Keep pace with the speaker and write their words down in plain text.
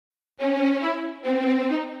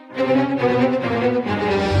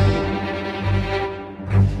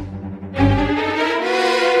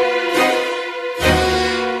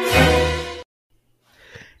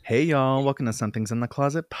Hey y'all, welcome to Something's in the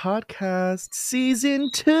Closet podcast,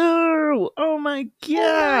 season 2. Oh my Oh my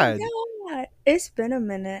god. god. It's been a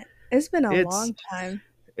minute. It's been a It's long time.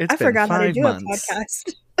 it's I been forgot how to 5 do a months.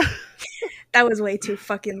 podcast. That was way too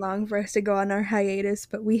fucking long for us to go on our hiatus,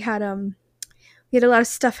 but we had a lot of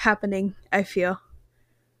stuff happening, I feel.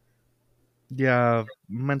 Yeah,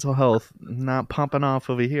 mental health not popping off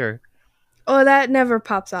over here. Oh, that never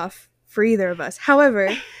pops off for either of us. However,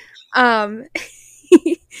 um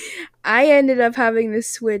I ended up having to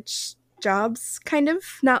switch jobs, kind of.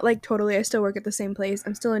 Not like totally. I still work at the same place.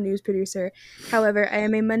 I'm still a news producer. However, I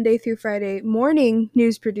am a Monday through Friday morning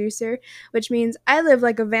news producer, which means I live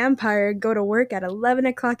like a vampire, go to work at 11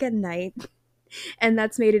 o'clock at night, and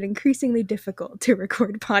that's made it increasingly difficult to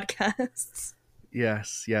record podcasts.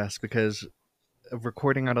 Yes, because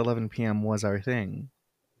recording at 11 p.m. was our thing.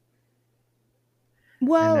 And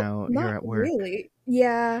Well, now you're not at work. really.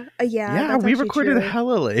 Yeah, Yeah, that's we actually recorded true.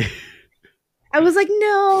 hella late. I was like,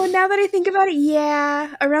 no, now that I think about it,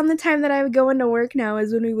 yeah. Around the time that I would go into work now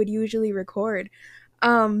is when we would usually record.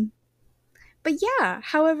 Um, but yeah,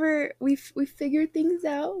 however, we've figured things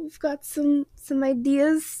out. We've got some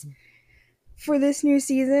ideas for this new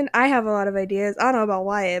season. I have a lot of ideas. I don't know about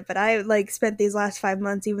Wyatt, but I like spent these last 5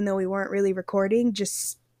 months, even though we weren't really recording,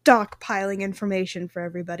 just stockpiling information for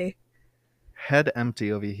everybody. Head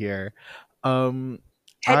empty over here. Um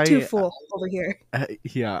Head too I full over here.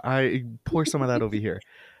 yeah, I pour some of that over here.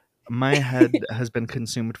 My head has been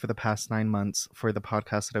consumed for the past 9 months for the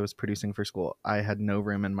podcast that I was producing for school. I had no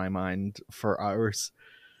room in my mind for hours.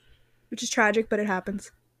 Which is tragic, but it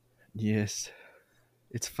happens. Yes,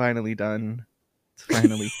 it's finally done. It's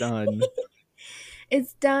finally done.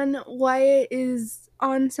 It's done. Wyatt is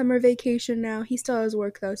on summer vacation now. He still has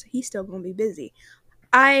work though, so he's still gonna be busy.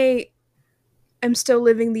 I am still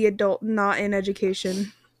living the adult not in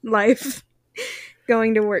education life,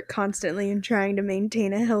 going to work constantly and trying to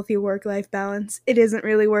maintain a healthy work life balance. It isn't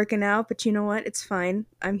really working out, but you know what? It's fine.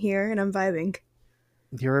 I'm here and I'm vibing.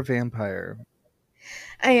 You're a vampire.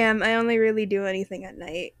 I am. I only really do anything at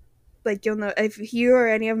night. Like you'll know if you or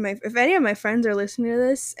any of my friends are listening to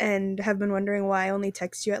this and have been wondering why I only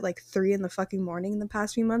text you at like 3 in the fucking morning in the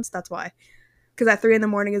past few months, that's why. Because at 3 in the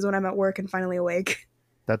morning is when I'm at work and finally awake.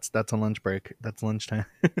 That's a lunch break. That's lunchtime.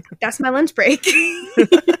 That's my lunch break.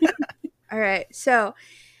 All right. So,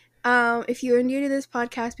 if you are new to this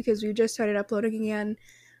podcast because we just started uploading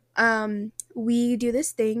again, we do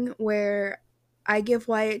this thing where I give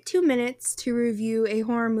Wyatt 2 minutes to review a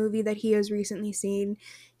horror movie that he has recently seen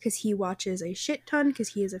because he watches a shit ton because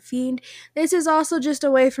he is a fiend. This is also just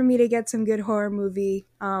a way for me to get some good horror movie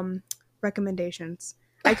recommendations.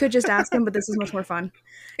 I could just ask him, but this is much more fun.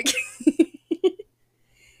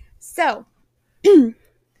 So,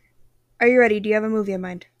 are you ready? Do you have a movie in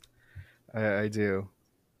mind? I do.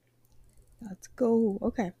 Let's go.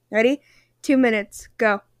 Okay. Ready? 2 minutes.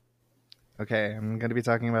 Go. Okay, I'm going to be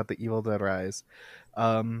talking about The Evil Dead Rise.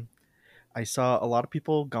 Um, I saw a lot of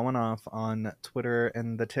people going off on Twitter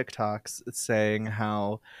and the TikToks saying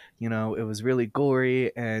how, it was really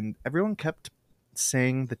gory, and everyone kept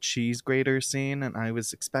saying the cheese grater scene, and I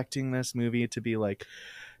was expecting this movie to be like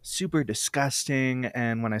super disgusting.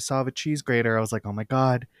 And when I saw the cheese grater, I was like, oh my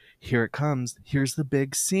god, here it comes. Here's the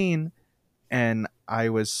big scene. And I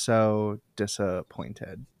was so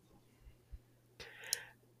disappointed.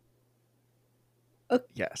 Okay.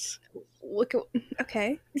 Yes. Look.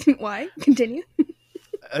 Okay. Why? Continue.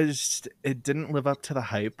 It didn't live up to the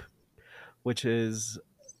hype, which is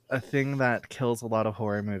a thing that kills a lot of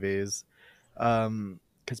horror movies.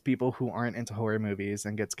 Because people who aren't into horror movies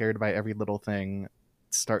and get scared by every little thing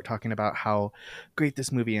start talking about how great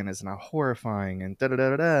this movie is now horrifying and da da da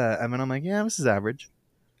da da. And then I'm like, yeah, this is average.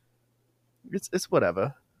 It's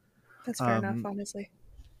whatever. That's fair enough, Um, honestly.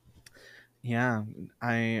 yeah,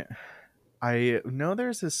 I know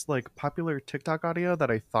there's this like popular TikTok audio that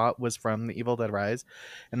I thought was from The Evil Dead Rise,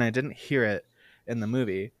 and I didn't hear it in the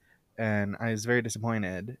movie, and I was very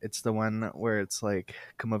disappointed. It's the one where it's like,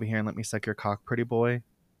 "Come over here and let me suck your cock, pretty boy."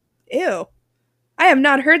 Ew. I have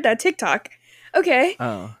not heard that TikTok. Okay.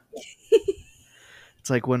 Oh, it's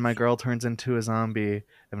like when my girl turns into a zombie,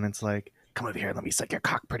 and then it's like, "Come over here and let me suck your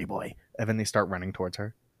cock, pretty boy," and then they start running towards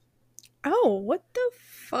her. Oh, what the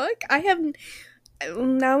fuck? I haven't.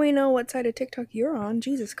 Now we know what side of TikTok you're on.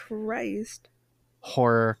 Jesus Christ.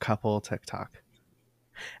 Horror couple TikTok.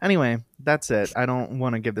 Anyway, that's it. I don't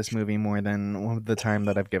want to give this movie more than the time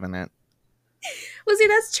that I've given it. Well, see,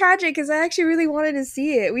 that's tragic because I actually really wanted to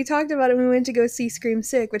see it. We talked about it when we went to go see Scream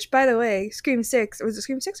 6, which, by the way, Scream 6, was it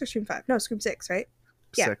Scream 6 or Scream 5? No, Scream 6, right?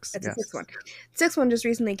 Yeah, Six, it's the yes. sixth one. The sixth one just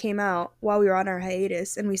recently came out while we were on our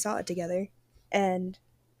hiatus, and we saw it together. And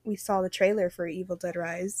we saw the trailer for Evil Dead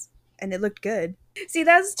Rise, and it looked good. See,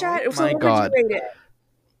 that's Oh chat. So my what would you god. rate it?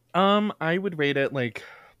 I would rate it like,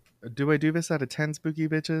 do I do this out of 10 spooky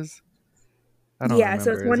bitches? I don't Yeah,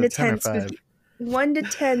 so it's remember. Is one it to 10 or ten 5? spooky. 1 to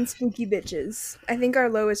 10 spooky bitches. I think our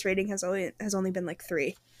lowest rating has only been like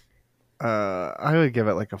 3. I would give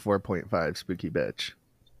it like a 4.5 spooky bitch.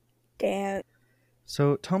 Damn.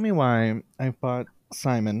 So tell me why I bought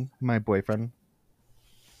Simon, my boyfriend,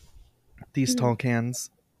 these Mhm. tall cans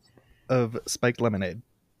of spiked lemonade.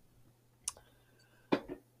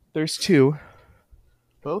 There's 2,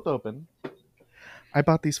 both open. I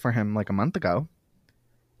bought these for him like a month ago.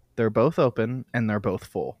 They're both open and they're both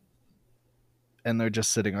full. And they're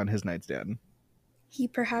just sitting on his nightstand. He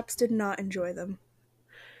perhaps did not enjoy them.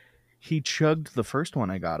 He chugged the first one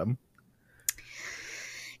I got him.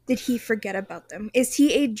 Did he forget about them? Is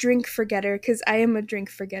he a drink forgetter? Because I am a drink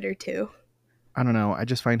forgetter too. I don't know. I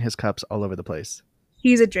just find his cups all over the place.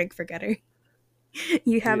 He's a drink forgetter.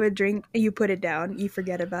 You have Yeah. a drink, you put it down, you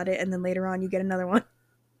forget about it, and then later on you get another one.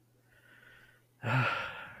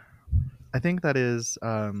 I think that is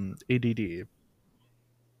ADD.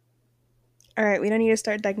 All right, we don't need to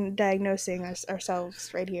start diagnosing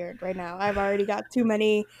ourselves right here, right now. I've already got too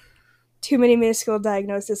many minuscule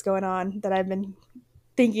diagnoses going on that I've been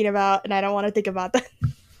thinking about, and I don't want to think about that.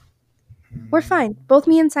 We're fine. Both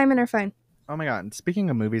me and Simon are fine. Oh my god. Speaking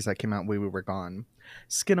of movies that came out when we were gone,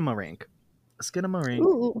 Skinamarink. Skinamarink,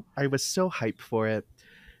 Ooh. I was so hyped for it.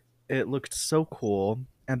 It looked so cool.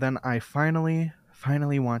 And then I finally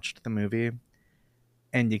watched the movie,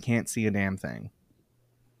 and you can't see a damn thing.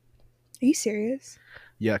 Are you serious?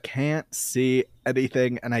 You can't see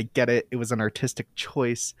anything, and I get it. It was an artistic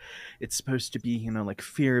choice. It's supposed to be, like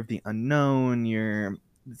fear of the unknown. You're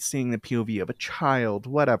seeing the POV of a child,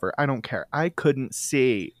 whatever. I don't care. I couldn't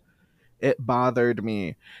see. It bothered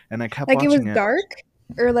me, and I kept Like it was watching it. dark?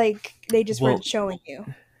 Or like they just Well, weren't showing you?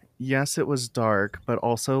 yes, it was dark, but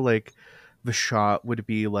also like the shot would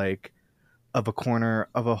be like of a corner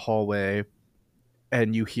of a hallway,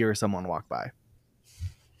 and you hear someone walk by.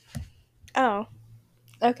 Oh,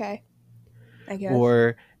 okay. I guess.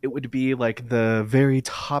 Or it would be like the very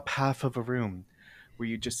top half of a room where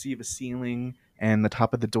you just see the ceiling and the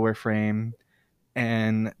top of the door frame,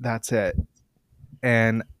 and that's it.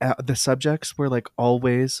 And the subjects were like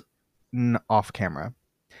always off camera,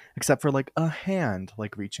 except for like a hand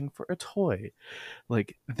like reaching for a toy.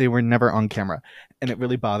 Like they were never on camera, and it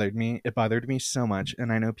really bothered me. It bothered me so much.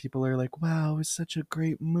 And I know people are like, wow, it's such a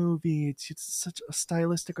great movie, it's such a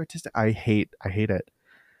stylistic, artistic. I hate it.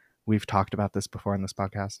 We've talked about this before on this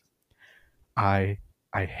podcast. I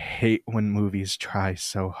hate when movies try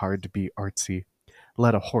so hard to be artsy.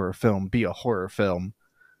 Let a horror film be a horror film.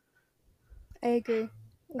 I agree. I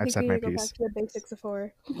I've think said we need my to go back piece. to the basics of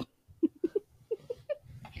horror.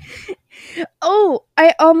 Oh,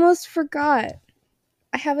 I almost forgot.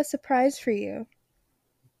 I have a surprise for you.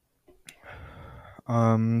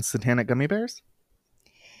 Satanic gummy bears?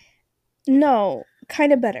 No,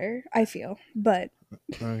 kind of better, I feel. But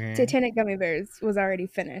Okay. Satanic Gummy Bears was already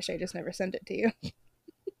finished. I just never sent it to you.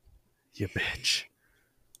 You bitch.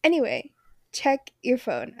 Anyway, check your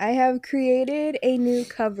phone. I have created a new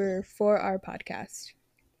cover for our podcast.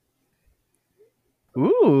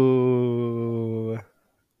 Ooh.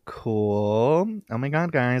 Cool. Oh my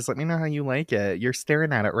god, guys, let me know how you like it. You're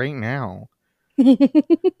staring at it right now. So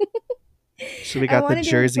we I got the wanted to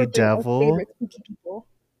Jersey incorporate our Devil. favorite spooky people.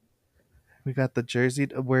 We got the Jersey.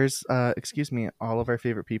 Where's excuse me, all of our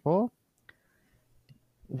favorite people?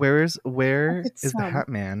 Where is It's the Hat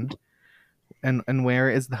Man? And where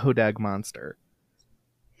is the Hodag monster?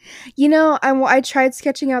 I tried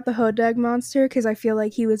sketching out the Hodag monster because I feel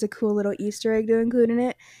like he was a cool little Easter egg to include in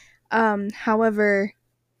it. However,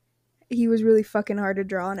 he was really fucking hard to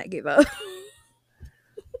draw, and I gave up.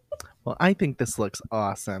 Well, I think this looks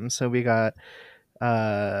awesome. So we got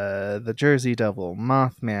the Jersey Devil,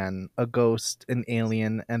 Mothman, a ghost, an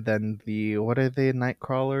alien, and then the what are they? Night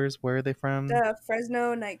crawlers? Where are they from? The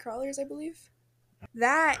Fresno Nightcrawlers, I believe.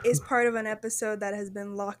 That is part of an episode that has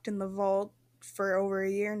been locked in the vault for over a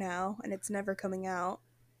year now, and it's never coming out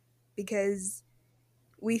because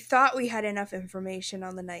we thought we had enough information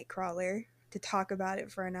on the Nightcrawler to talk about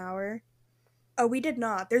it for an hour. Oh, we did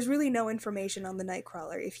not. There's really no information on the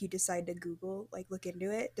Nightcrawler if you decide to Google, like, look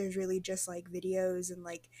into it. There's really just, like, videos and,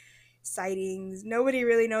 like, sightings. Nobody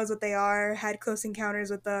really knows what they are, had close encounters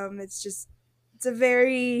with them. It's a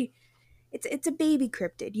very, it's a baby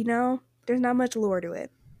cryptid, you know? There's not much lore to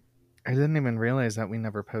it. I didn't even realize that we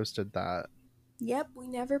never posted that. Yep, we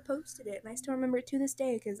never posted it, and I still remember it to this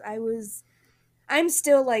day because I'm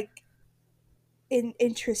still like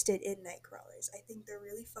interested in Nightcrawlers. eyes. I think they're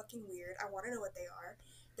really fucking weird. I want to know what they are.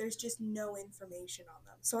 There's just no information on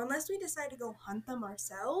them. So unless we decide to go hunt them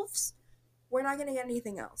ourselves, we're not going to get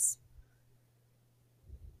anything else.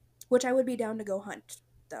 Which I would be down to go hunt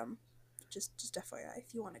them. Just FYI,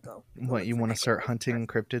 if you want to go. What, you want to start hunting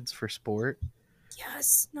cryptids for sport?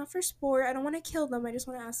 Yes, not for sport. I don't want to kill them. I just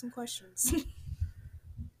want to ask some questions.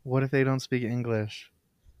 What if they don't speak English?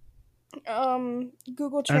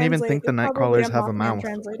 Google Translate. I don't even think the Nightcrawlers have a mouth.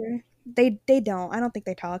 Translator. They don't. I don't think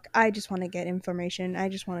they talk. I just want to get information. I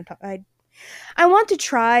just want to talk. I want to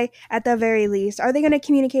try at the very least. Are they going to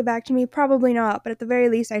communicate back to me? Probably not. But at the very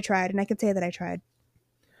least, I tried, and I can say that I tried.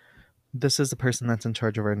 This is the person that's in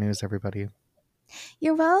charge of our news, everybody.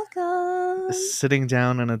 You're welcome. Sitting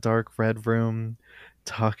down in a dark red room,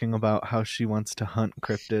 talking about how she wants to hunt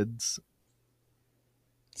cryptids.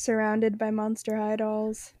 Surrounded by Monster High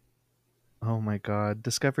dolls. Oh my god.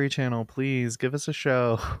 Discovery Channel, please give us a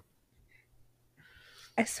show.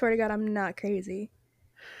 I swear to God, I'm not crazy.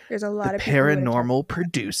 There's a lot the of people. Paranormal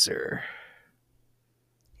Producer.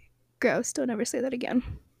 Gross. Don't ever say that again.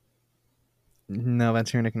 No,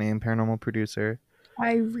 that's your nickname, Paranormal Producer.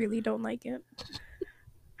 I really don't like it.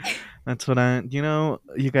 That's what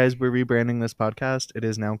you guys, we're rebranding this podcast. It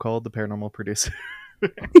is now called The Paranormal Producer.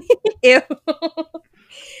 Ew.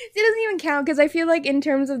 It doesn't even count because I feel like in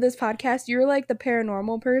terms of this podcast, you're like the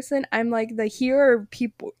paranormal person. I'm like the here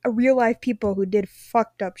people, real life people who did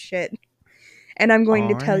fucked up shit. And I'm going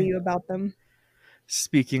to tell you about them.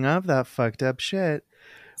 Speaking of that fucked up shit,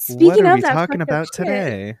 what are we talking about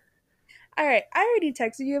today? All right, I already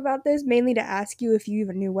texted you about this mainly to ask you if you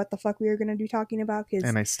even knew what the fuck we were going to be talking about.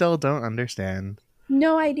 And I still don't understand.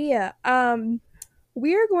 No idea.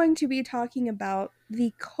 We are going to be talking about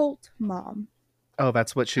the cult mom. Oh,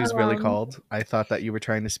 that's what she's really called? I thought that you were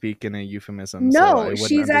trying to speak in a euphemism. No, so I wouldn't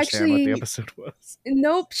she's understand actually what the episode was.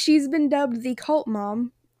 Nope, she's been dubbed the cult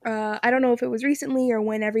mom. I don't know if it was recently or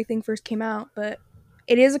when everything first came out, but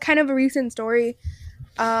it is a kind of a recent story.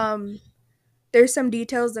 There's some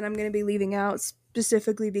details that I'm going to be leaving out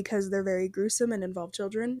specifically because they're very gruesome and involve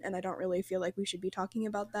children, and I don't really feel like we should be talking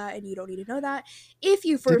about that, and you don't need to know that. If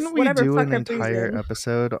you first, didn't we do an entire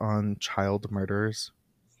episode on child murders?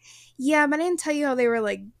 Yeah, but I didn't tell you how they were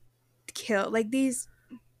like killed. Like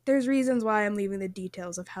there's reasons why I'm leaving the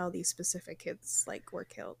details of how these specific kids like were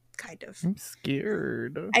killed, kind of. I'm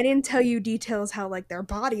scared. I didn't tell you details how like their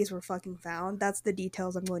bodies were fucking found. That's the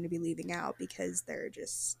details I'm going to be leaving out because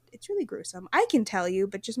it's really gruesome. I can tell you,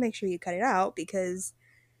 but just make sure you cut it out because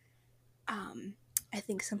I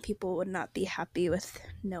think some people would not be happy with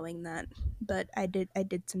knowing that. But I did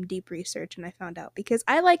some deep research and I found out because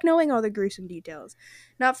I like knowing all the gruesome details.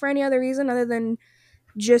 Not for any other reason other than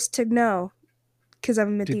just to know. Because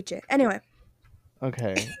I'm a teacher. Anyway.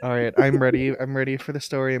 Okay. All right. I'm ready. I'm ready for the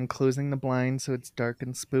story. I'm closing the blinds so it's dark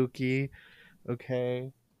and spooky.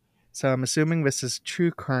 Okay. So I'm assuming this is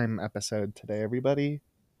true crime episode today, everybody.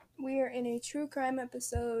 We are in a true crime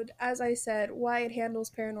episode. As I said, Wyatt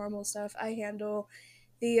handles paranormal stuff. I handle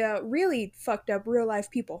the really fucked up real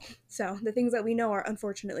life people. So the things that we know are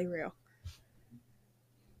unfortunately real.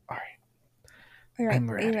 All right. All right.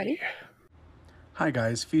 I'm ready. Are you ready? Hi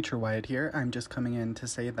guys, Future Wyatt here. I'm just coming in to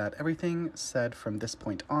say that everything said from this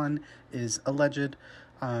point on is alleged.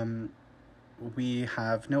 We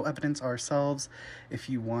have no evidence ourselves. If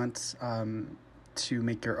you want to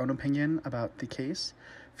make your own opinion about the case,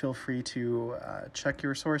 feel free to check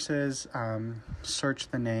your sources, search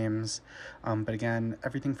the names. But again,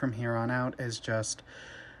 everything from here on out is just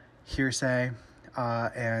hearsay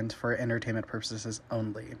and for entertainment purposes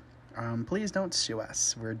only. Please don't sue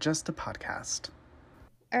us. We're just a podcast.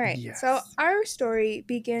 All right, yes. So our story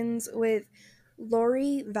begins with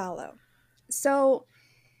Lori Vallow. So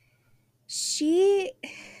I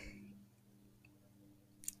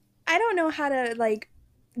don't know how to like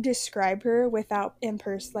describe her without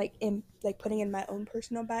putting in my own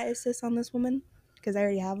personal biases on this woman because I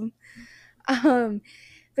already have them.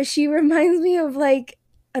 But she reminds me of like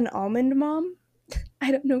an almond mom.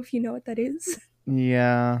 I don't know if you know what that is.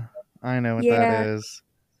 Yeah, I know what that is.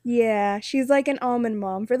 Yeah, she's like an almond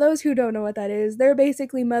mom. For those who don't know what that is, they're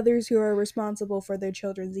basically mothers who are responsible for their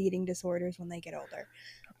children's eating disorders when they get older.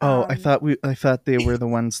 Oh, I thought they were the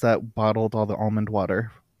ones that bottled all the almond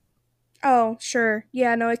water. Oh, sure.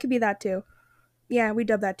 Yeah, no, it could be that too. Yeah, we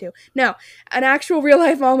dub that too. No, an actual real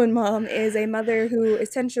life almond mom is a mother who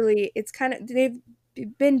essentially they've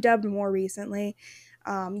been dubbed more recently.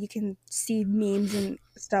 You can see memes and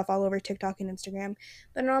stuff all over TikTok and Instagram.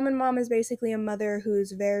 But an almond mom is basically a mother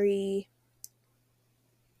who's very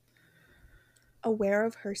aware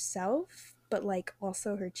of herself, but like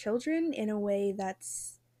also her children in a way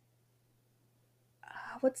that's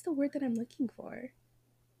what's the word that I'm looking for?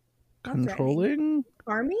 Not threatening. Controlling?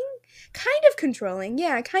 Harming? Kind of controlling.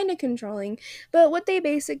 Yeah, kind of controlling. But what they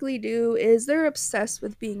basically do is they're obsessed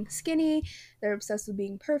with being skinny, they're obsessed with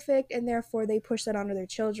being perfect, and therefore they push that onto their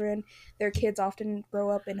children. Their kids often grow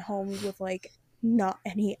up in homes with like not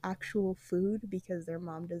any actual food because their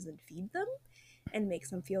mom doesn't feed them and makes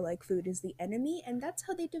them feel like food is the enemy, and that's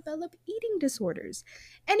how they develop eating disorders.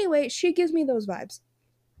 Anyway, she gives me those vibes.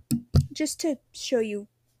 Just to show you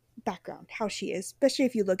background, how she is, especially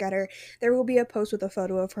if you look at her. There will be a post with a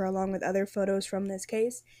photo of her along with other photos from this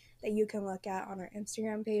case that you can look at on our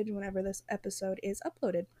Instagram page whenever this episode is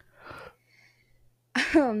uploaded.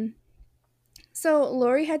 So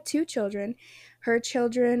Lori had 2 children. Her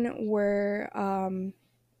children were oh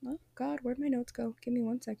god, where'd my notes go? Give me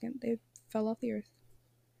 1 second. They fell off the earth.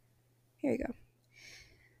 Here you go.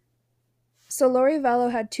 So Lori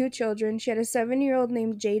Vallow had 2 children. She had a 7-year-old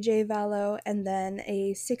named JJ Vallow and then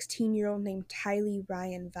a 16-year-old named Tylee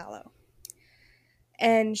Ryan Vallow.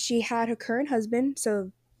 And she had her current husband,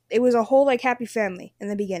 so it was a whole like happy family in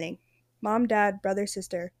the beginning. Mom, dad, brother,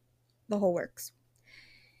 sister, the whole works.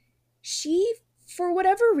 She, for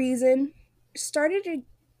whatever reason, started to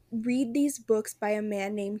read these books by a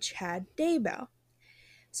man named Chad Daybell.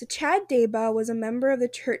 So Chad Daybell was a member of the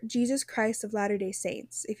Church Jesus Christ of Latter-day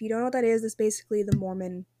Saints. If you don't know what that is, it's basically the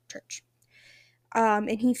Mormon church. And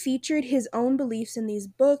he featured his own beliefs in these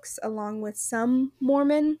books along with some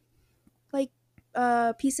Mormon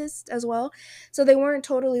pieces as well. So they weren't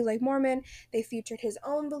totally like Mormon. They featured his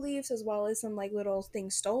own beliefs as well as some like little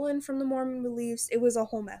things stolen from the Mormon beliefs. It was a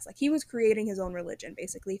whole mess. Like he was creating his own religion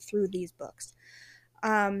basically through these books.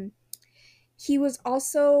 He was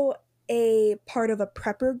also a part of a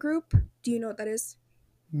prepper group. Do you know what that is?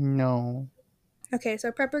 No. Okay, so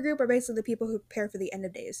a prepper group are basically the people who prepare for the end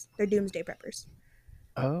of days. They're doomsday preppers.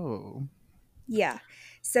 Oh. Yeah.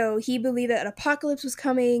 So he believed that an apocalypse was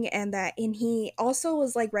coming and he also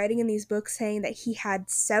was like writing in these books saying that he had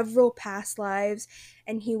several past lives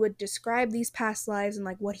and he would describe these past lives and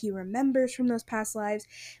like what he remembers from those past lives.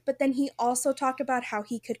 But then he also talked about how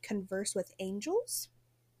he could converse with angels,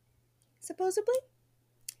 supposedly.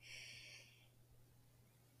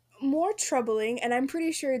 More troubling, and I'm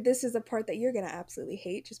pretty sure this is a part that you're going to absolutely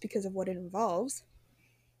hate just because of what it involves.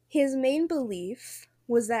 His main belief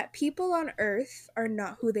was that people on Earth are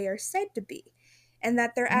not who they are said to be, and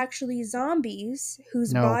that they're actually zombies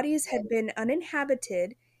whose No. bodies had been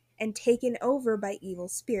uninhabited and taken over by evil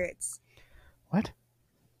spirits. What?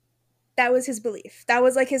 That was his belief. That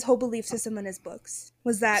was like his whole belief system in his books,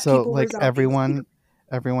 was that So people were like zombies.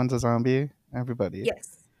 everyone's a zombie? Everybody.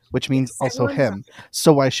 Yes. Which means Yes, also everyone's a him.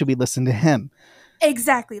 So why should we listen to him?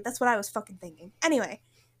 Exactly. That's what I was fucking thinking. Anyway,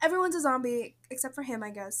 everyone's a zombie except for him, I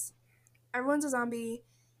guess. Everyone's a zombie.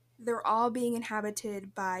 They're all being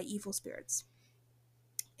inhabited by evil spirits.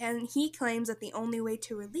 And he claims that the only way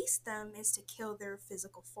to release them is to kill their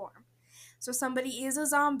physical form. So if somebody is a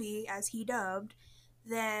zombie, as he dubbed,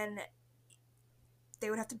 then they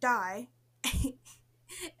would have to die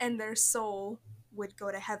and their soul would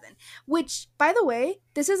go to heaven. Which, by the way,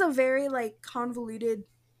 this is a very like convoluted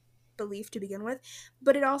belief to begin with,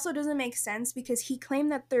 but it also doesn't make sense because he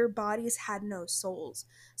claimed that their bodies had no souls.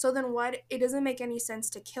 So then what? It doesn't make any sense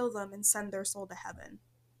to kill them and send their soul to heaven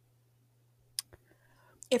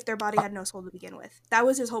if their body had no soul to begin with. That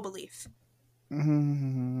was his whole belief.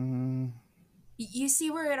 You see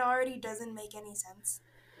where it already doesn't make any sense?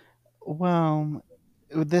 Well,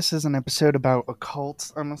 this is an episode about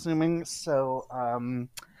occults, I'm assuming. So,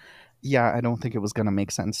 yeah, I don't think it was going to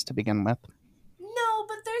make sense to begin with. No,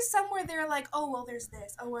 but there's somewhere they're like, oh, well, there's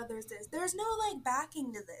this. Oh, well, there's this. There's no, like,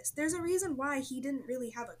 backing to this. There's a reason why he didn't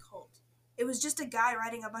really have a cult. It was just a guy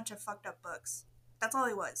writing a bunch of fucked up books. That's all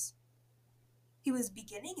he was. He was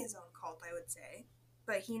beginning his own cult, I would say,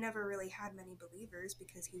 but he never really had many believers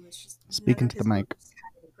because he was just Speaking to the mic.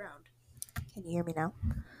 Had any ground. Can you hear me now?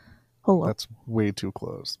 Hello. That's way too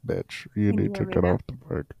close, bitch. You need to get off the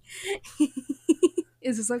mic.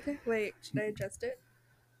 Is this okay? Wait, should I adjust it?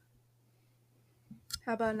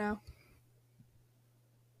 How about now?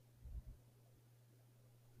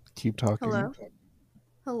 Keep talking. Hello?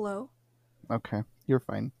 Hello? Okay, you're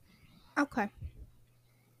fine. Okay.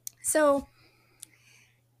 So,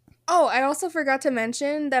 I also forgot to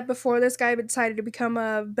mention that before this guy decided to become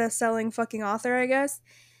a best-selling fucking author, I guess,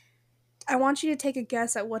 I want you to take a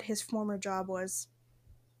guess at what his former job was.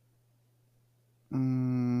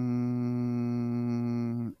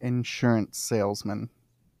 Insurance salesman.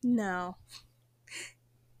 No.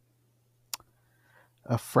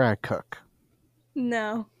 A fry cook.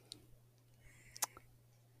 No.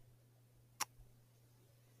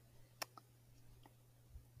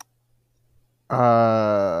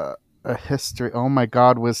 A history. Oh my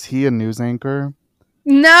God, was he a news anchor?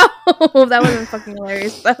 No, that wasn't fucking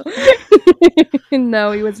hilarious though.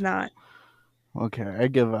 No, he was not. Okay, I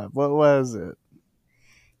give up. What was it?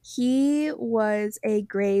 He was a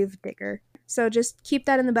grave digger. So just keep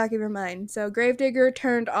that in the back of your mind. So grave digger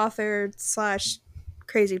turned author slash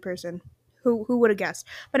crazy person. Who would have guessed?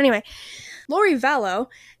 But anyway, Lori Vallow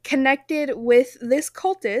connected with this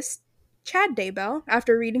cultist, Chad Daybell,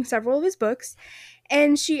 after reading several of his books,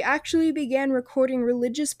 and she actually began recording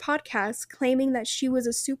religious podcasts claiming that she was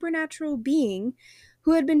a supernatural being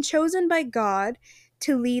who had been chosen by God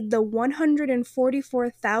to lead the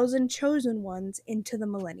 144,000 chosen ones into the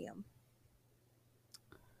millennium.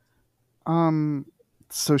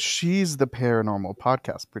 So she's the paranormal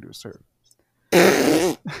podcast producer.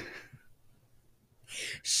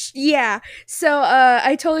 Yeah. So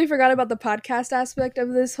I totally forgot about the podcast aspect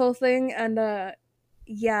of this whole thing, and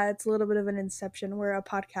yeah, it's a little bit of an inception. We're a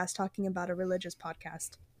podcast talking about a religious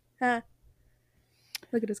podcast. Huh.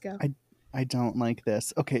 Look at us go. I don't like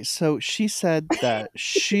this. Okay, so she said that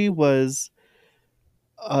she was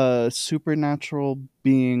a supernatural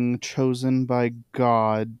being chosen by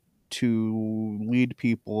God to lead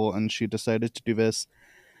people, and she decided to do this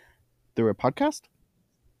through a podcast.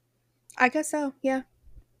 I guess so, yeah.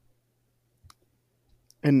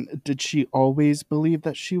 And did she always believe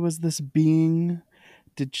that she was this being?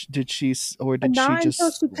 Did she or did she Not until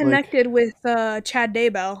just she like? connected with Chad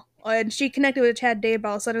Daybell. And she connected with Chad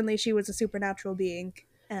Daybell, suddenly she was a supernatural being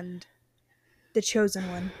and the chosen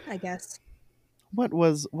one, I guess. What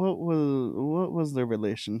was their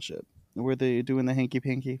relationship? Were they doing the hanky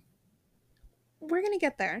panky? We're gonna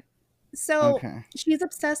get there. So Okay. she's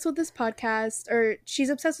obsessed with this podcast, or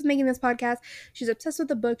she's obsessed with making this podcast. She's obsessed with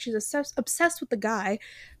the book. She's obsessed with the guy.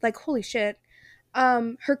 Like, holy shit.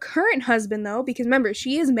 Her current husband, though, because remember,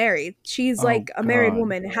 she is married. She's Oh like a married God.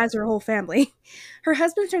 woman, has her whole family. Her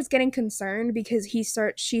husband starts getting concerned because she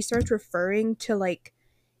starts referring to like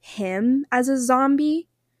him as a zombie,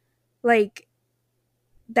 like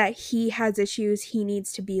that he has issues, he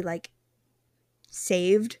needs to be like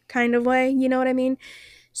saved kind of way, you know what I mean?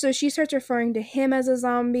 So she starts referring to him as a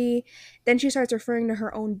zombie. Then she starts referring to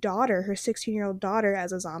her own daughter, her 16-year-old daughter,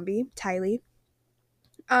 as a zombie, Tylee.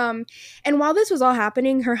 Um, and while this was all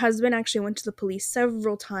happening, her husband actually went to the police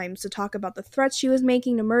several times to talk about the threats she was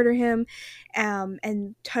making to murder him.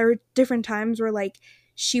 And different times where like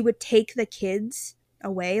she would take the kids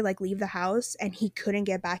away, like leave the house, and he couldn't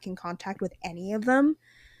get back in contact with any of them.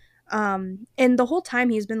 And the whole time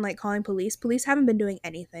he's been like calling police haven't been doing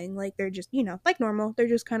anything. Like they're just, like normal, they're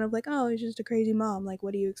just kind of like, oh, it's just a crazy mom, like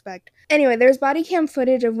what do you expect? Anyway, there's body cam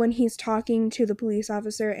footage of when he's talking to the police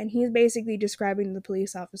officer, and he's basically describing to the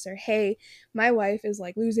police officer, hey, my wife is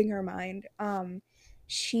like losing her mind.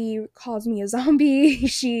 She calls me a zombie.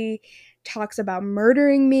 She talks about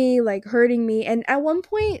murdering me, like hurting me. And at one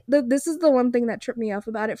point, this is the one thing that tripped me off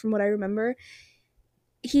about it from what I remember.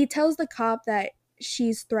 He tells the cop that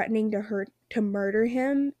she's threatening to murder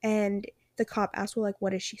him, and the cop asks, well, like,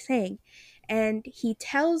 what is she saying? And he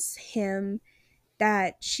tells him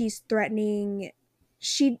that she's threatening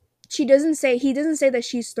she doesn't say he doesn't say that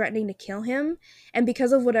she's threatening to kill him, and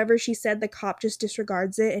because of whatever she said, the cop just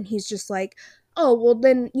disregards it, and he's just like, oh, well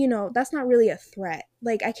then, that's not really a threat.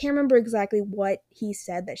 Like, I can't remember exactly what he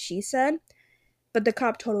said that she said, but the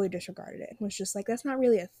cop totally disregarded it and was just like, that's not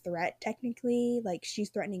really a threat, technically. Like, she's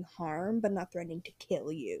threatening harm, but not threatening to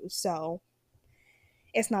kill you. So,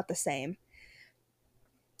 it's not the same.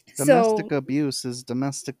 Domestic So, abuse is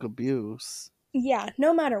domestic abuse. yeah,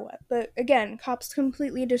 no matter what. But again, cops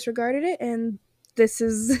completely disregarded it, and this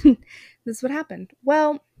is this is what happened.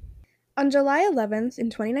 Well, on July 11th in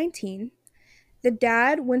 2019, the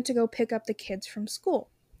dad went to go pick up the kids from school.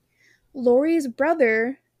 Lori's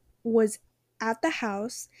brother was at the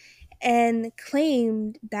house and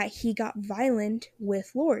claimed that he got violent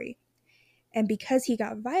with Lori. And because he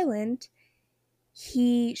got violent,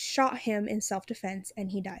 he shot him in self-defense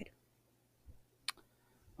and he died.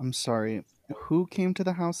 I'm sorry. Who came to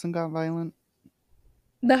the house and got violent?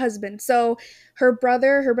 The husband. So her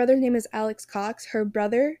brother's name is Alex Cox. Her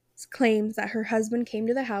brother claims that her husband came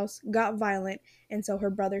to the house, got violent, and so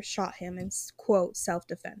her brother shot him in, quote,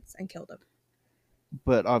 self-defense and killed him.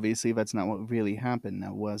 But obviously that's not what really happened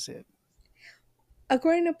now, was it?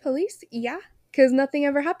 According to police, yeah, because nothing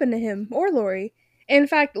ever happened to him or Lori. In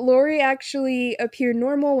fact, Lori actually appeared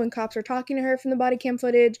normal when cops were talking to her from the body cam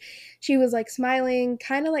footage. She was like smiling,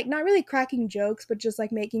 kind of like not really cracking jokes, but just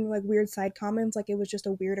like making like weird side comments, like it was just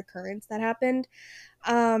a weird occurrence that happened.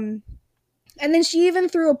 And then she even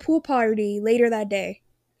threw a pool party later that day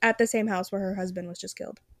at the same house where her husband was just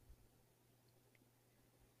killed.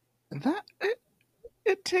 That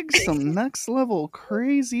it takes some next level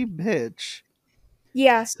crazy bitch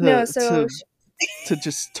Yeah, no, to so to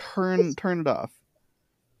just turn it off.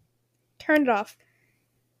 turned it off.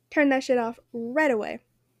 Turned that shit off right away.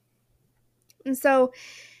 And so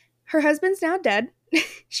her husband's now dead.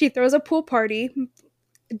 She throws a pool party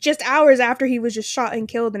just hours after he was just shot and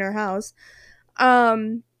killed in her house.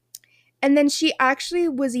 Um, and then she actually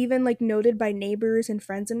was even like noted by neighbors and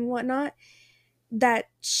friends and whatnot that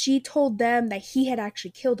she told them that he had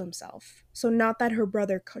actually killed himself. So not that her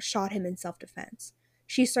brother shot him in self-defense.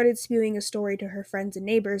 She started spewing a story to her friends and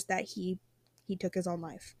neighbors that he took his own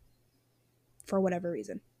life for whatever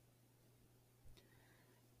reason.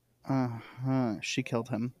 She killed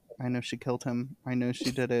him. I know she killed him. I know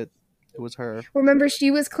she did it. It was her. Remember,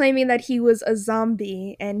 she was claiming that he was a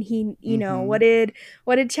zombie, and he, you know, Mm-hmm.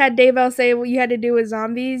 what did Chad Daybell say? What you had to do with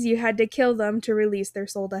zombies? You had to kill them to release their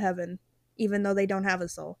soul to heaven, even though they don't have a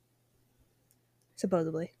soul,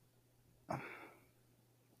 supposedly.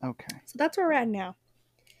 Okay. So that's where we're at now.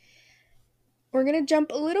 We're gonna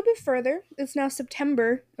jump a little bit further. It's now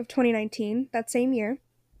September of 2019, that same year,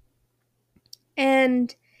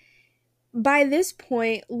 and by this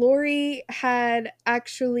point, Lori had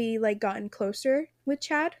actually like gotten closer with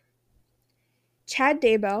Chad. Chad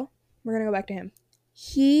Daybell, we're gonna go back to him.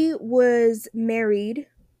 He was married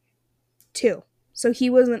too. So he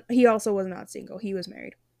also was not single. He was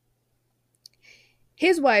married.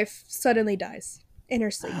 His wife suddenly dies in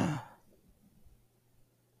her sleep.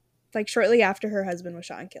 Like shortly after her husband was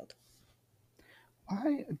shot and killed.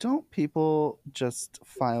 Why don't people just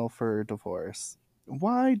file for divorce?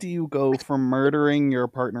 Why do you go from murdering your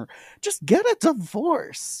partner? Just get a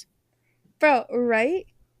divorce. Bro, right?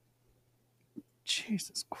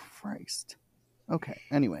 Jesus Christ. Okay,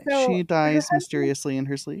 anyway, So she dies mysteriously in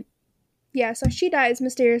her sleep. Yeah, so she dies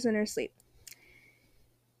mysteriously in her sleep.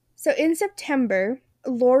 So in September,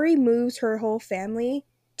 Lori moves her whole family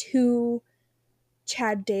to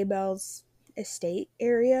Chad Daybell's estate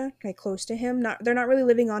area, like close to him. They're not really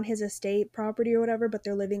living on his estate property or whatever, but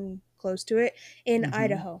they're living close to it in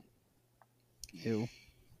Idaho. Ew.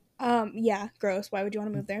 Yeah, gross. Why would you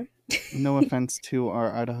want to move there? No offense to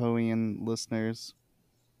our Idahoan listeners.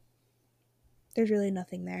 There's really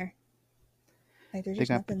nothing there. Like there's They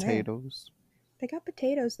just got nothing potatoes. there. They got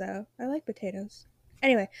potatoes though. I like potatoes.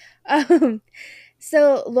 Anyway,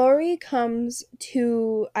 so Lori comes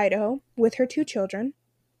to Idaho with her 2 children,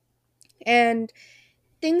 and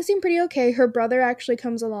things seem pretty okay. Her brother actually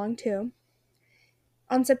comes along too.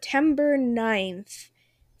 On September 9th,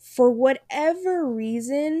 for whatever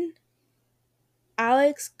reason,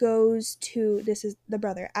 Alex goes to, this is the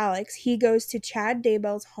brother, Alex, he goes to Chad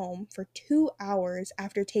Daybell's home for 2 hours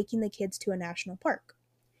after taking the kids to a national park.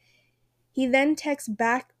 He then texts,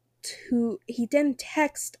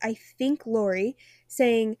 I think, Lori,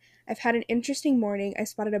 saying, "I've had an interesting morning. I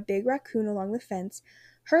spotted a big raccoon along the fence,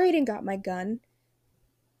 hurried and got my gun.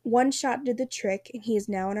 One shot did the trick, and he is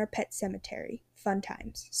now in our pet cemetery. Fun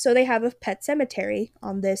times." So they have a pet cemetery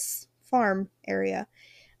on this farm area.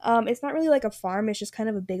 It's not really like a farm, it's just kind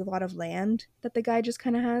of a big lot of land that the guy just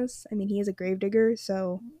kind of has. I mean, he is a gravedigger,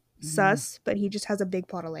 so sus, but he just has a big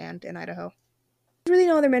plot of land in Idaho. There's really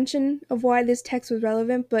no other mention of why this text was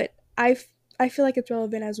relevant, but I feel like it's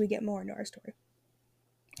relevant as we get more into our story.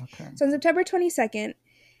 Okay. So on September 22nd,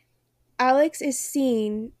 Alex is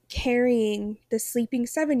seen carrying the sleeping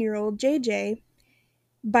 7-year-old JJ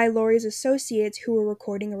by Lori's associates who were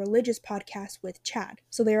recording a religious podcast with Chad.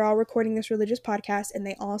 So they were all recording this religious podcast, and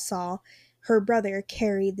they all saw her brother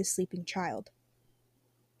carry the sleeping child.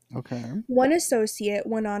 Okay. One associate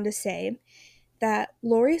went on to say that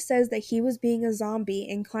Lori says that he was being a zombie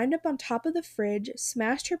and climbed up on top of the fridge,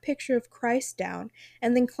 smashed her picture of Christ down,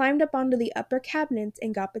 and then climbed up onto the upper cabinets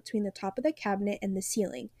and got between the top of the cabinet and the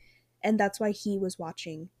ceiling. And that's why he was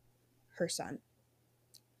watching her son.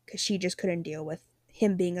 Because she just couldn't deal with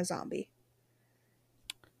him being a zombie.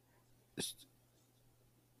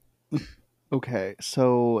 Okay,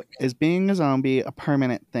 so is being a zombie a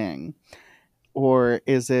permanent thing? Or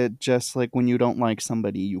is it just like when you don't like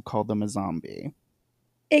somebody, you call them a zombie?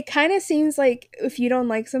 It kind of seems like if you don't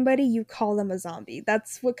like somebody, you call them a zombie.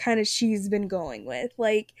 That's what kind of she's been going with.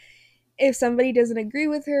 Like, if somebody doesn't agree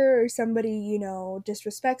with her or somebody,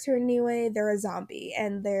 disrespects her in any way, they're a zombie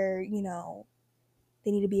and they're,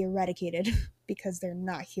 they need to be eradicated because they're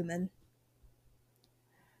not human.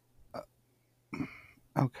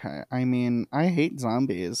 Okay, I mean, I hate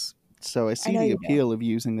zombies, so I see know the you appeal of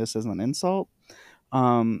using this as an insult.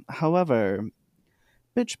 However,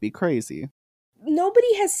 bitch be crazy.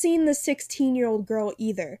 Nobody has seen the 16-year-old girl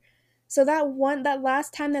either. So that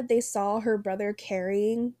last time that they saw her brother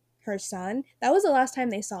carrying her son, that was the last time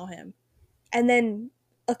they saw him. And then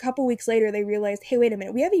a couple weeks later, they realized, hey, wait a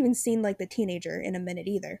minute, we haven't even seen like the teenager in a minute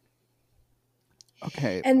either.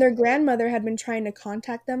 Okay. And their grandmother had been trying to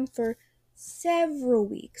contact them for several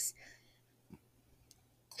weeks.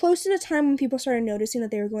 Close to the time when people started noticing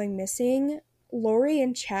that they were going missing, Lori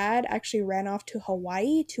and Chad actually ran off to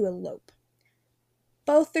Hawaii to elope.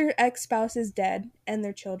 Both their ex-spouses dead and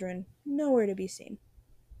their children nowhere to be seen.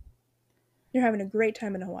 They're having a great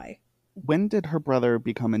time in Hawaii. When did her brother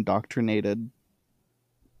become indoctrinated?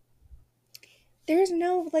 There's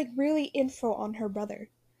no like really info on her brother.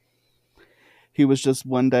 He was just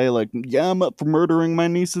one day like, yeah, I'm up for murdering my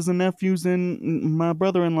nieces and nephews and my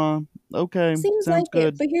brother-in-law. Okay, Seems sounds like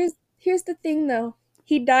it, good. but here's the thing though.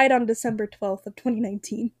 He died on December 12th of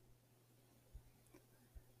 2019.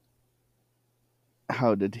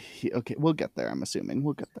 How did he? Okay, we'll get there. I'm assuming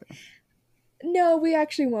we'll get there. No, we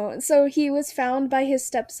actually won't. So he was found by his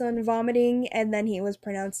stepson vomiting and then he was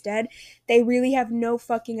pronounced dead. They really have no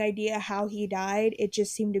fucking idea how he died. It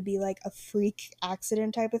just seemed to be like a freak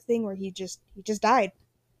accident type of thing where he just died.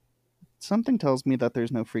 Something tells me that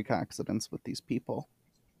there's no freak accidents with these people.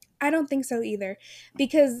 I don't think so either.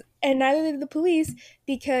 Because and neither did the police,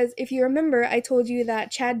 because if you remember, I told you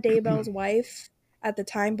that Chad Daybell's wife at the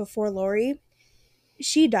time before Lori,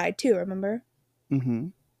 she died too, remember? Mm-hmm.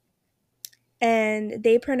 And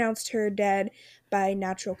they pronounced her dead by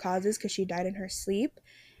natural causes because she died in her sleep.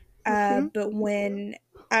 But when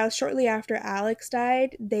shortly after Alex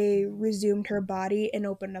died, they resumed her body and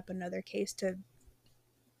opened up another case to,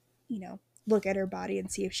 look at her body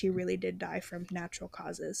and see if she really did die from natural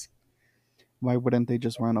causes. Why wouldn't they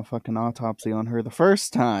just run a fucking autopsy on her the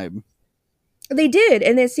first time? They did,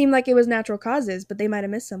 and it seemed like it was natural causes, but they might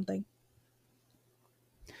have missed something.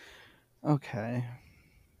 Okay.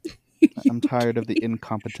 I'm tired of the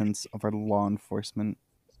incompetence of our law enforcement.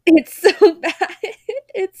 It's so bad.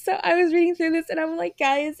 I was reading through this and I'm like,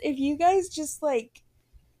 guys, if you guys just like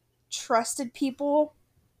trusted people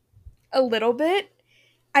a little bit,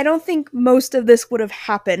 I don't think most of this would have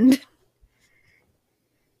happened.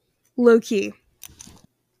 Low key.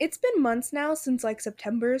 It's been months now since like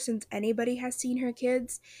September since anybody has seen her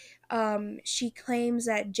kids. She claims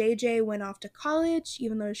that JJ went off to college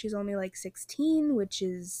even though she's only like 16, which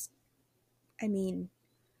is, I mean,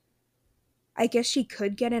 I guess she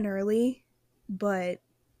could get in early, but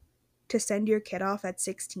to send your kid off at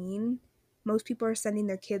 16, most people are sending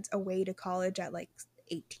their kids away to college at like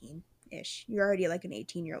 18-ish. You're already like an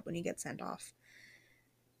 18-year-old when you get sent off.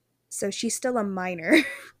 So she's still a minor,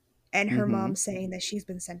 and her mom's saying that she's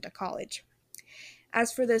been sent to college.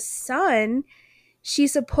 As for the son, she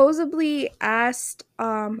supposedly asked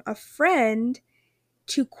a friend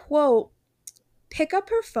to, quote, pick up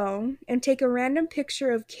her phone and take a random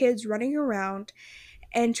picture of kids running around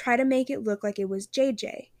and try to make it look like it was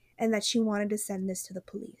JJ, and that she wanted to send this to the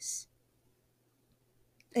police.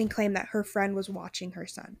 And claim that her friend was watching her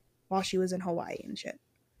son while she was in Hawaii and shit.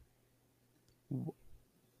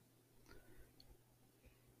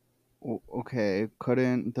 Okay,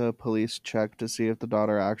 couldn't the police check to see if the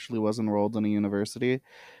daughter actually was enrolled in a university?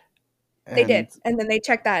 They did, and then they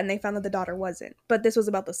checked that and they found that the daughter wasn't. But this was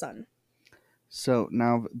about the son. So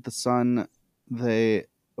now the son,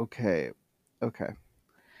 okay.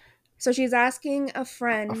 So she's asking a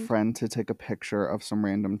friend to take a picture of some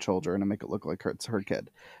random children and make it look like it's her kid.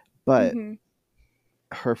 But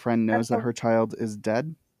her friend knows that her child is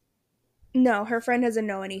dead? No, her friend doesn't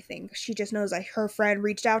know anything. She just knows like her friend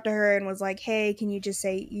reached out to her and was like, hey, can you just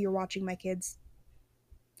say you're watching my kids?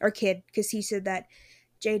 Or kid, because he said that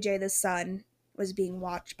JJ, the son, was being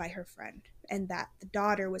watched by her friend and that the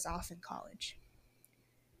daughter was off in college.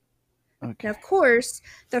 Okay. And of course,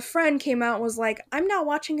 the friend came out and was like, I'm not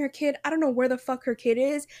watching her kid. I don't know where the fuck her kid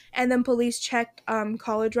is. And then police checked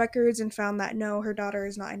college records and found that no, her daughter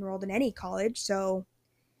is not enrolled in any college. So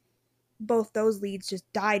both those leads just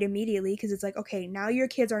died immediately because it's like, okay, now your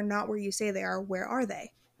kids are not where you say they are. Where are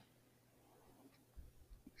they?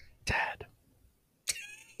 Dead.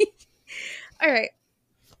 All right.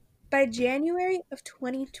 By January of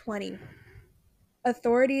 2020,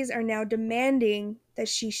 authorities are now demanding that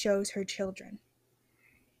she shows her children.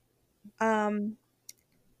 That's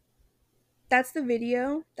the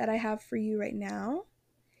video that I have for you right now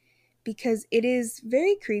because it is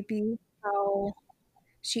very creepy how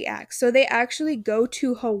she acts. So they actually go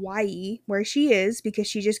to Hawaii where she is because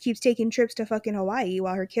she just keeps taking trips to fucking Hawaii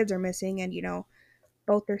while her kids are missing and,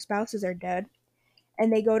 both their spouses are dead.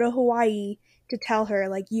 And they go to Hawaii to tell her,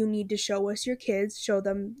 like, you need to show us your kids, show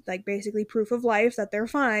them, like, basically proof of life that they're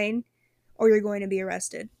fine, or you're going to be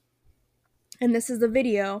arrested. And this is the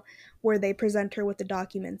video where they present her with the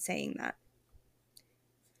document saying that.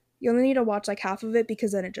 You only need to watch like half of it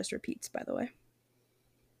because then it just repeats, by the way.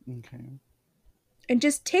 Okay. And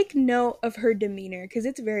just take note of her demeanor because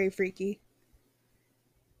it's very freaky,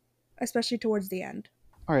 especially towards the end.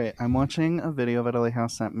 All right, I'm watching a video that LA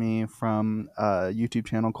House sent me from a YouTube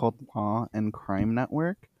channel called Law and Crime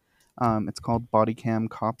Network. It's called Body Cam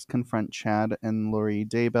Cops Confront Chad and Lori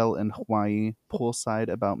Daybell in Hawaii Poolside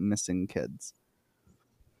About Missing Kids.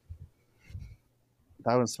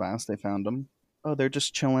 That was fast. They found them. Oh, they're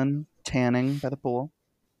just chilling, tanning by the pool.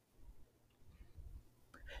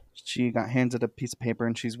 She got handed a piece of paper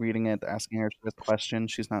and she's reading it, asking her first question.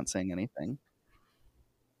 She's not saying anything.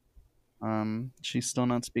 She's still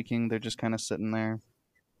not speaking. They're just kind of sitting there.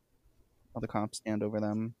 All the cops stand over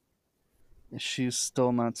them. She's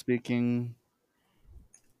still not speaking.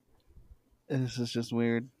 This is just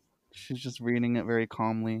weird. She's just reading it very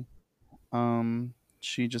calmly.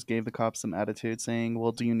 She just gave the cops some attitude, saying,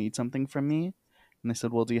 "Well, do you need something from me?" And they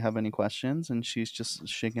said, "Well, do you have any questions?" And she's just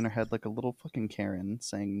shaking her head like a little fucking Karen,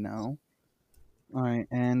 saying no. All right,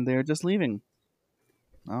 and they're just leaving.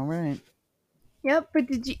 All right. Yep, but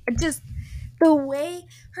did you just the way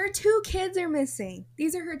her 2 kids are missing?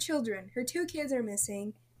 These are her children. Her 2 kids are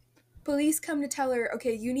missing. Police come to tell her,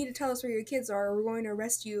 okay, you need to tell us where your kids are or we're going to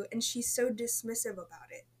arrest you. And she's so dismissive about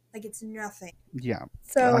it. Like it's nothing. Yeah.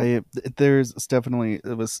 So There's definitely,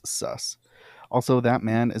 it was sus. Also, that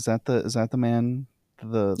man, is that the man,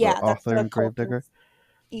 the that's author the Gravedigger?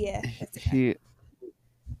 Yeah, that's the guy.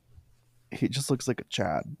 He just looks like a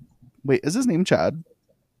Chad. Wait, is his name Chad?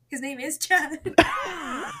 His name is Chad. He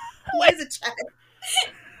is a Chad.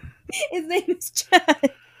 His name is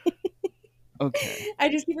Chad. Okay. I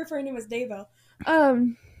just keep referring to him as Davo.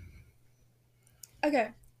 Okay,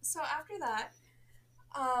 so after that,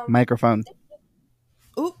 Microphone.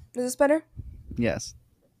 Oop, is this better? Yes.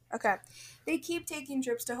 Okay. They keep taking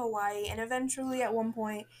trips to Hawaii, and eventually, at one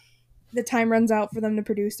point, the time runs out for them to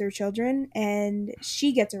produce their children, and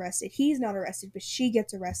she gets arrested. He's not arrested, but she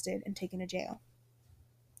gets arrested and taken to jail.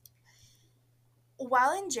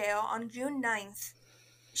 While in jail on June 9th,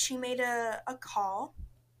 she made a call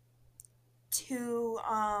to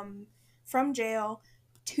from jail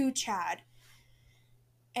to Chad.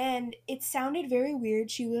 And it sounded very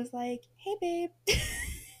weird. She was like, "Hey babe."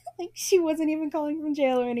 Like she wasn't even calling from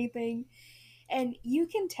jail or anything. And you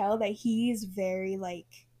can tell that he's very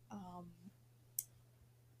like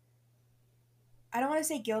I don't want to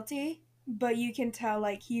say guilty, but you can tell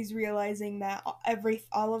like he's realizing that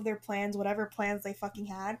all of their plans, whatever plans they fucking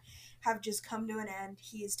had, have just come to an end.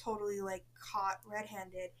 He's totally like caught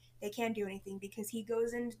red-handed. They can't do anything because he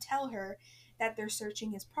goes in to tell her that they're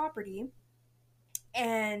searching his property,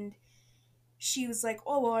 and she was like,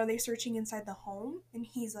 "Oh, well, are they searching inside the home?" And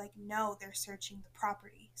he's like, "No, they're searching the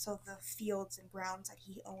property. So the fields and grounds that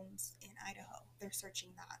he owns in Idaho. They're searching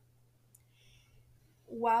that."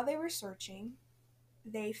 While they were searching,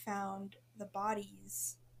 they found the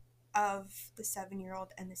bodies of the 7-year-old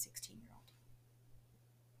and the 16-year-old.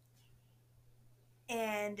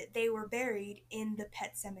 And they were buried in the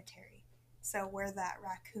pet cemetery. So where that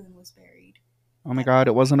raccoon was buried. Oh my god,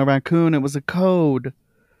 it wasn't a raccoon, it was a code.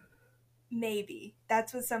 Maybe.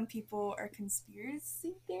 That's what some people are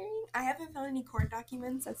conspiracy theory. I haven't found any court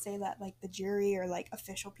documents that say that like the jury or like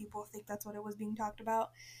official people think that's what it was being talked about.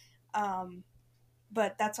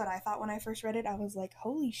 But that's what I thought when I first read it. I was like,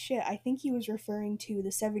 holy shit, I think he was referring to the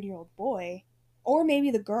 7-year-old boy. Or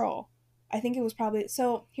maybe the girl. I think it was probably...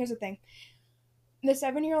 So, here's the thing. The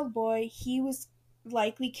 7-year-old boy, he was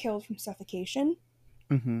likely killed from suffocation.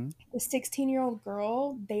 Mm-hmm. The 16-year-old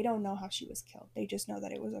girl, they don't know how she was killed. They just know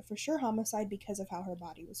that it was a for sure homicide because of how her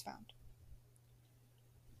body was found.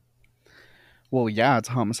 Well, yeah, it's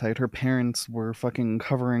a homicide. Her parents were fucking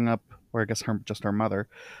covering up, or I guess her mother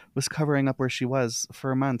was covering up where she was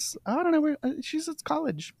for months. I don't know where she's at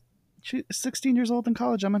college. She's 16 years old in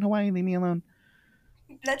college. I'm in Hawaii. Leave me alone.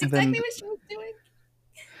 That's exactly what she was doing.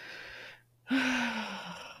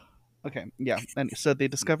 Okay, yeah. And so they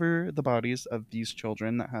discover the bodies of these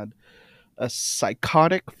children that had a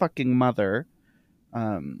psychotic fucking mother.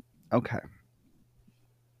 Okay.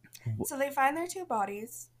 So they find their 2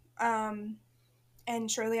 bodies.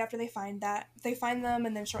 And shortly after they find them,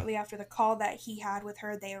 and then shortly after the call that he had with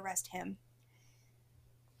her, they arrest him.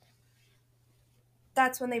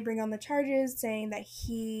 That's when they bring on the charges, saying that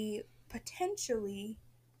he potentially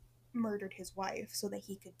murdered his wife so that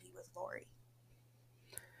he could be with Lori.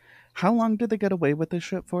 How long did they get away with this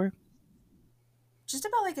shit for? Just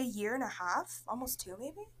about like a year and a half, almost 2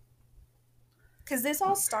 maybe. Because this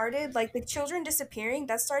all started, like the children disappearing,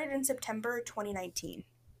 that started in September 2019.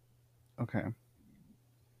 Okay.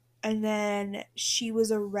 And then she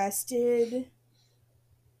was arrested.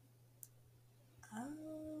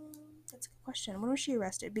 That's a good question. When was she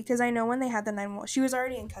arrested? Because I know when they had the 911, she was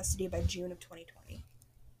already in custody by June of 2020.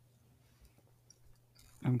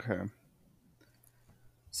 Okay.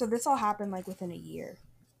 So this all happened like within a year,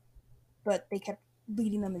 but they kept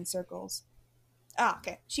leading them in circles. Ah,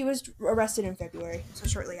 okay. She was arrested in February, so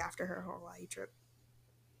shortly after her Hawaii trip.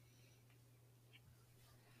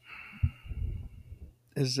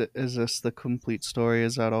 Is this the complete story?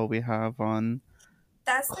 Is that all we have on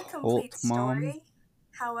That's the complete Cult Mom? story.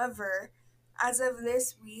 However, as of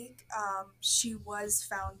this week, she was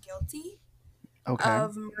found guilty Okay.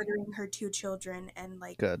 of murdering her 2 children and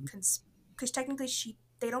like Good. because technically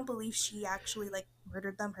they don't believe she actually like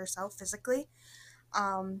murdered them herself physically,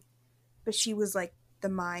 but she was like the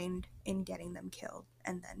mind in getting them killed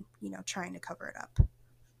and then trying to cover it up.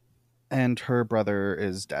 And her brother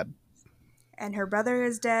is dead. And her brother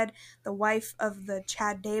is dead. The wife of the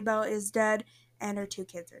Chad Daybell is dead, and her 2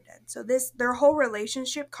 kids are dead. So their whole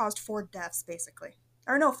relationship caused 4 deaths basically,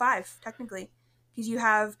 or no, 5 technically, because you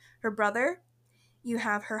have her brother, you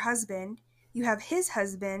have her husband, you have his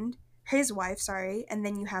wife, sorry, and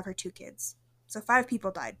then you have her 2 kids. So 5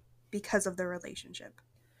 people died because of their relationship.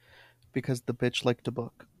 Because the bitch liked a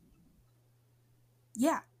book.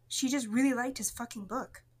 Yeah, she just really liked his fucking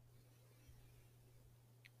book.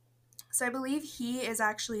 So I believe he is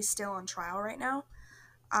actually still on trial right now,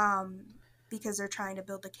 because they're trying to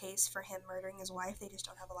build a case for him murdering his wife. They just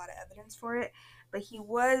don't have a lot of evidence for it. But he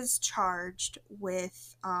was charged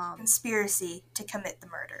with conspiracy to commit the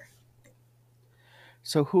murder.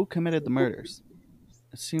 So who committed the murders?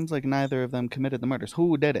 It seems like neither of them committed the murders.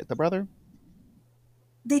 Who did it? The brother?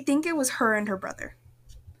 They think it was her and her brother,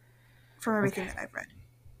 from everything Okay. that I've read.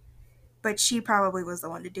 But she probably was the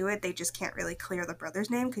one to do it. They just can't really clear the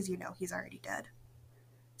brother's name because, he's already dead.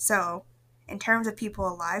 So, in terms of people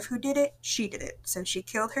alive who did it, she did it. So she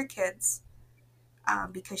killed her kids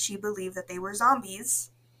because she believed that they were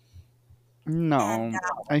zombies. And No.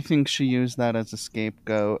 I think she used that as a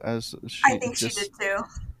scapegoat. As I she think she did too.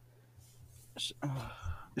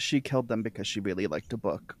 she killed them because she really liked a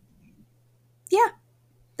book. Yeah.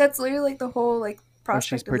 That's literally like the whole like Or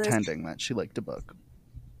she's prospect of this. pretending that she liked a book.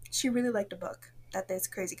 She really liked a book that this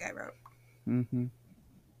crazy guy wrote. Mm-hmm.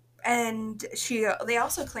 And they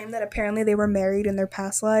also claim that apparently they were married in their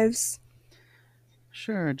past lives.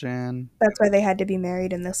 Sure, Jan. That's why they had to be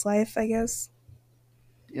married in this life, I guess.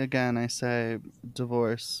 Again, I say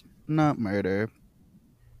divorce, not murder.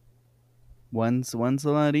 One's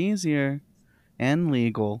a lot easier and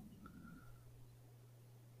legal.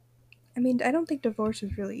 I mean, I don't think divorce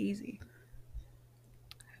is really easy.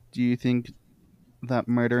 Do you think that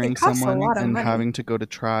murdering It costs a someone lot of and money. having to go to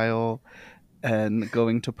trial and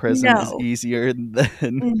going to prison is easier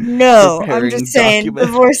than No, I'm preparing just saying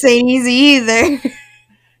documents? divorce ain't easy either.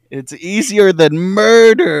 It's easier than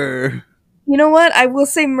murder. You know what? I will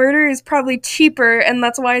say murder is probably cheaper, and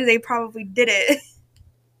that's why they probably did it.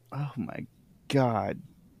 Oh my god.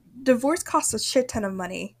 Divorce costs a shit ton of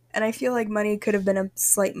money, and I feel like money could have been a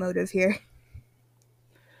slight motive here.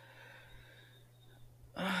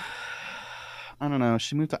 I don't know.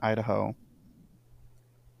 She moved to Idaho.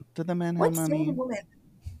 Did the man have What's the money? woman?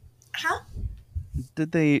 Huh?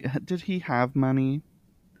 Did he have money?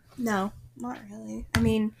 No, not really. I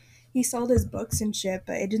mean, he sold his books and shit,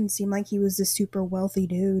 but it didn't seem like he was a super wealthy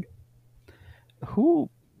dude. Who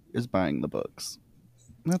is buying the books?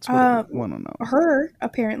 That's what I want to know. Her,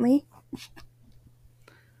 apparently.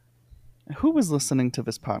 Who was listening to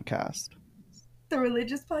this podcast? The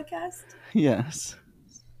religious podcast? Yes.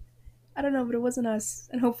 I don't know, but it wasn't us.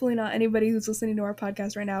 And hopefully not anybody who's listening to our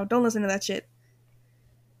podcast right now. Don't listen to that shit.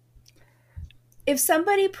 If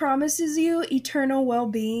somebody promises you eternal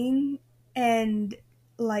well-being and,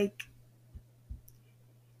 like,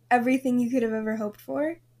 everything you could have ever hoped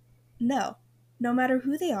for, no. No matter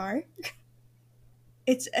who they are,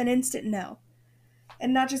 it's an instant no.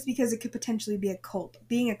 And not just because it could potentially be a cult.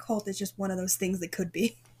 Being a cult is just one of those things that could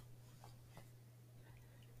be.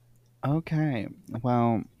 Okay.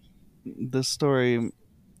 Well, this story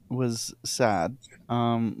was sad,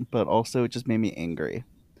 but also it just made me angry.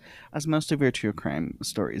 As most of your true crime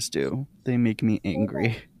stories do. They make me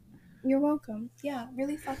angry. You're welcome. Yeah,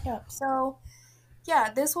 really fucked up. So, yeah,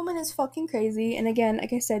 this woman is fucking crazy. And again,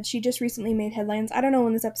 like I said, she just recently made headlines. I don't know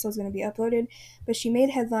when this episode is going to be uploaded, but she made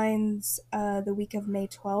headlines the week of May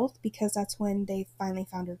 12th because that's when they finally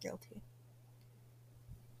found her guilty.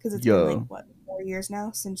 Because it's been like, what, 4 years now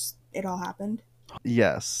since it all happened?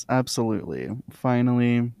 Yes, absolutely.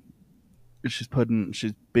 Finally, she's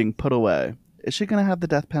being put away. Is she going to have the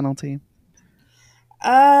death penalty?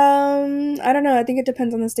 I don't know. I think it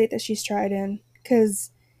depends on the state that she's tried in, because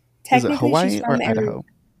Is it technically she's Hawaii or from Idaho?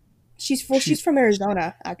 she's from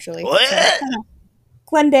Arizona actually. So What?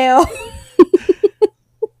 Glendale.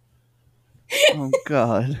 Oh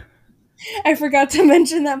God. I forgot to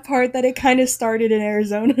mention that part that it kind of started in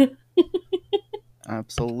Arizona.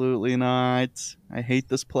 Absolutely not. I hate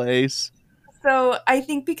this place. So I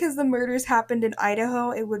think because the murders happened in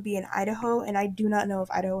Idaho, it would be in Idaho, and I do not know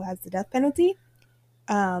if Idaho has the death penalty.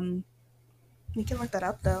 We can look that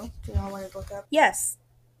up though. Do you know what to look up? Yes,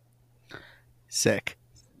 Sick.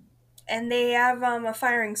 and they have a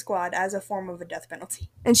firing squad as a form of a death penalty.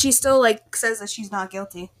 And she still like says that she's not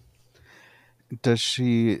guilty. Does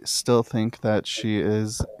she still think that she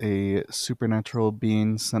is a supernatural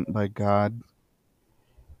being sent by God?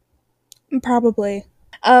 Probably.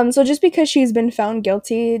 So just because she's been found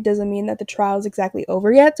guilty doesn't mean that the trial is exactly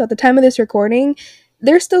over yet. So at the time of this recording,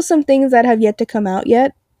 there's still some things that have yet to come out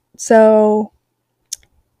yet. So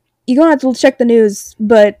you're gonna have to check the news,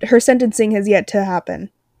 but her sentencing has yet to happen.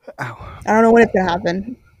 Ow. I don't know when it's gonna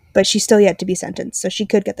happen, but she's still yet to be sentenced, so she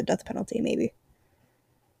could get the death penalty, maybe.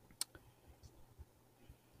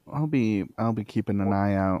 I'll be keeping an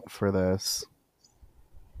eye out for this.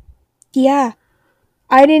 Yeah.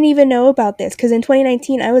 I didn't even know about this because in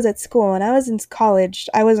 2019 I was at school and I was in college.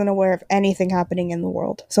 I wasn't aware of anything happening in the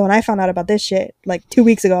world. So when I found out about this shit like 2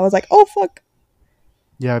 weeks ago, I was like, "Oh fuck."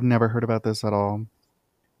 Yeah, I've never heard about this at all.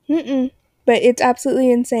 Mm-mm. But it's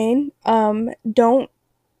absolutely insane. Don't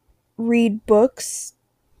read books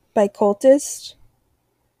by cultists.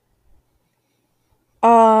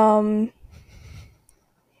 And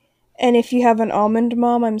if you have an almond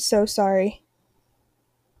mom, I'm so sorry.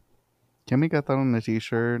 Can we get that on a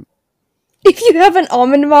t-shirt? If you have an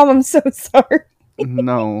almond mom, I'm so sorry.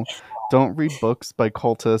 No. Don't read books by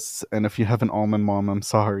cultists, and if you have an almond mom, I'm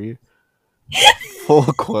sorry. Full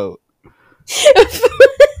quote.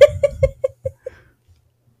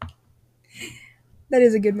 That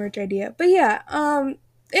is a good merch idea. But yeah,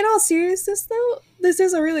 in all seriousness though, this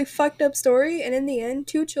is a really fucked up story, and in the end,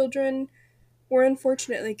 2 children were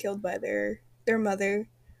unfortunately killed by their mother.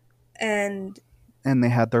 And And they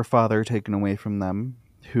had their father taken away from them,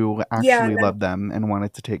 who yeah, actually then, loved them and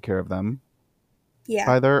wanted to take care of them, yeah.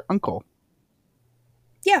 by their uncle.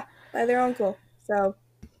 Yeah, by their uncle. So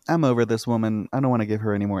I'm over this woman. I don't want to give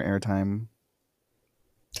her any more airtime.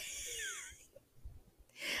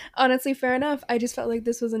 honestly, fair enough. I just felt like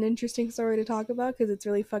this was an interesting story to talk about because it's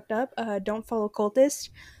really fucked up. Don't follow cultists.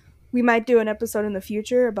 We might do an episode in the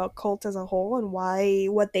future about cults as a whole and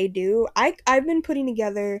what they do. I've been putting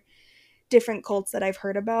together different cults that I've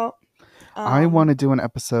heard about. I want to do an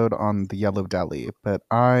episode on the Yellow Deli, but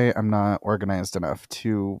I am not organized enough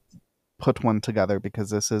to put one together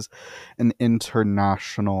because this is an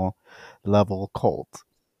international level cult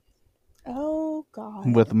Oh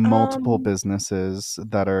god. with multiple businesses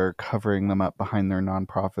that are covering them up behind their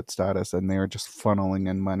nonprofit status, and they are just funneling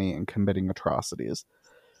in money and committing atrocities.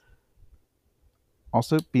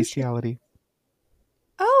 Also, bestiality.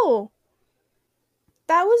 Oh,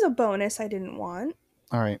 that was a bonus I didn't want.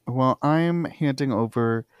 All right. Well, I'm handing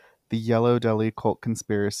over the Yellow Deli cult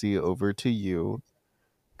conspiracy over to you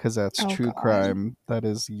because that's Oh true god. crime. That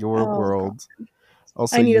is your Oh, world.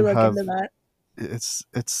 Also, I need to you look have into that.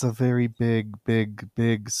 it's a very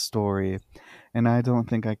big story, and I don't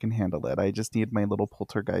think I can handle it. I just need my little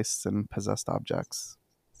poltergeists and possessed objects.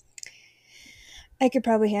 I could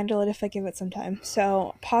probably handle it if I give it some time.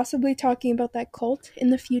 So, possibly talking about that cult in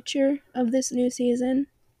the future of this new season.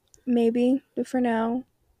 Maybe. But for now,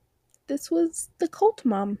 this was the cult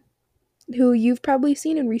mom, who you've probably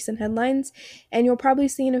seen in recent headlines, and you'll probably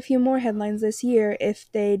see in a few more headlines this year if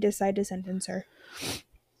they decide to sentence her.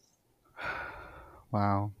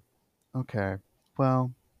 Wow. Okay.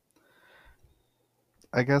 Well,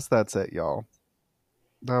 I guess that's it, y'all.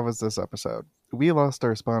 That was this episode. We lost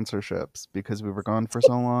our sponsorships because we were gone for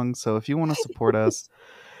so long. So if you want to support us,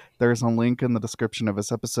 there's a link in the description of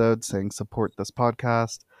this episode saying support this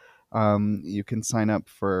podcast. You can sign up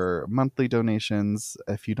for monthly donations.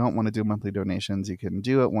 If you don't want to do monthly donations, you can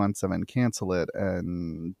do it once and then cancel it.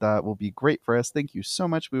 And that will be great for us. Thank you so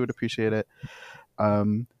much. We would appreciate it.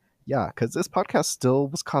 Yeah, because this podcast still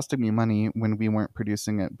was costing me money when we weren't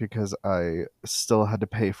producing it because I still had to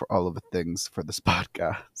pay for all of the things for this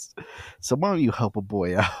podcast. So why don't you help a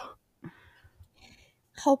boy out?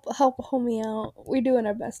 Help a homie out. We're doing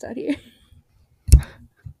our best out here.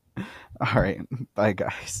 All right, bye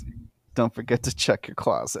guys. Don't forget to check your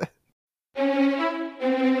closet.